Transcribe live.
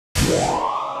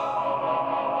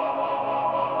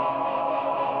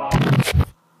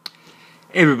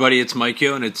Hey everybody, it's Mike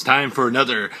here, and it's time for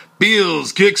another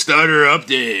Beals Kickstarter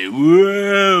update.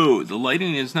 Whoa! The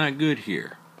lighting is not good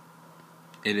here.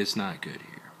 It is not good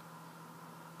here.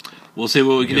 We'll see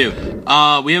what we can do.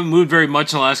 We haven't moved very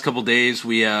much in the last couple days.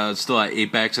 We still at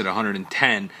 8 backs at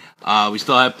 110. We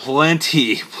still have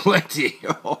plenty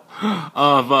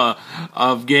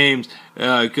of games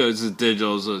because it's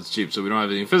digital, so it's cheap. So we don't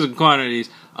have any physical quantities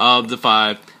of the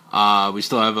 5. We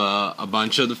still have a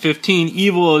bunch of the 15.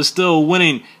 Evil is still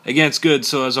winning against good.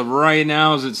 So as of right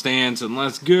now, as it stands,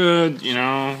 unless good, you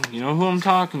know who I'm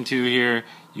talking to here.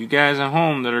 You guys at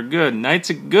home that are good. Knights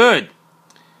of good.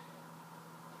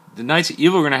 The Knights of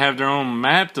Evil are going to have their own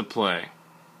map to play.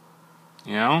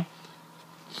 You know?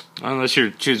 Unless you're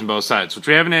choosing both sides. Which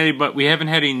we haven't had any, but we haven't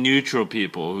had any neutral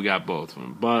people who got both of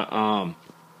them. But,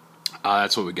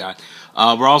 that's what we got.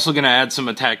 We're also going to add some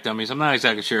attack dummies. I'm not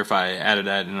exactly sure if I added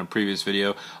that in a previous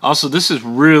video. Also, this is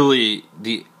really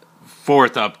the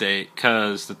 4th update,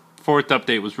 because the 4th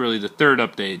update was really the 3rd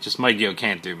update. Just Mike Gill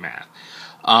can't do math.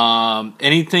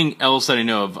 Anything else that I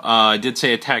know of? I did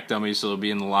say attack dummies, so they'll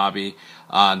be in the lobby.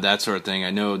 That sort of thing. I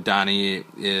know Donnie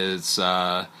is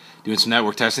doing some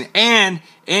network testing. And,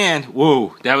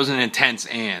 whoa, that was an intense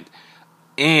and,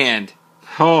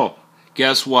 oh,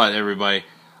 guess what, everybody?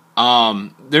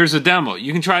 There's a demo.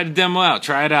 You can try the demo out.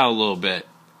 Try it out a little bit.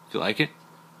 If you like it,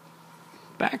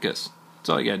 back us. That's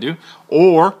all you gotta do.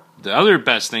 Or, the other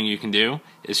best thing you can do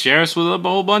is share us with a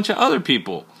whole bunch of other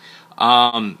people.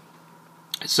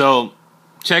 So,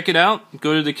 check it out.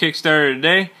 Go to the Kickstarter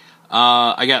today.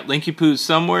 I got Linky Poos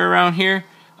somewhere around here.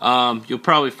 You'll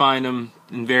probably find them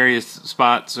in various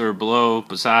spots or below,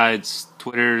 besides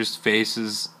Twitter's,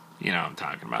 Faces. You know what I'm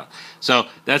talking about. So,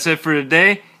 that's it for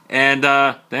today. And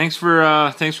thanks for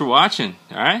watching.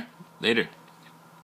 All right, later.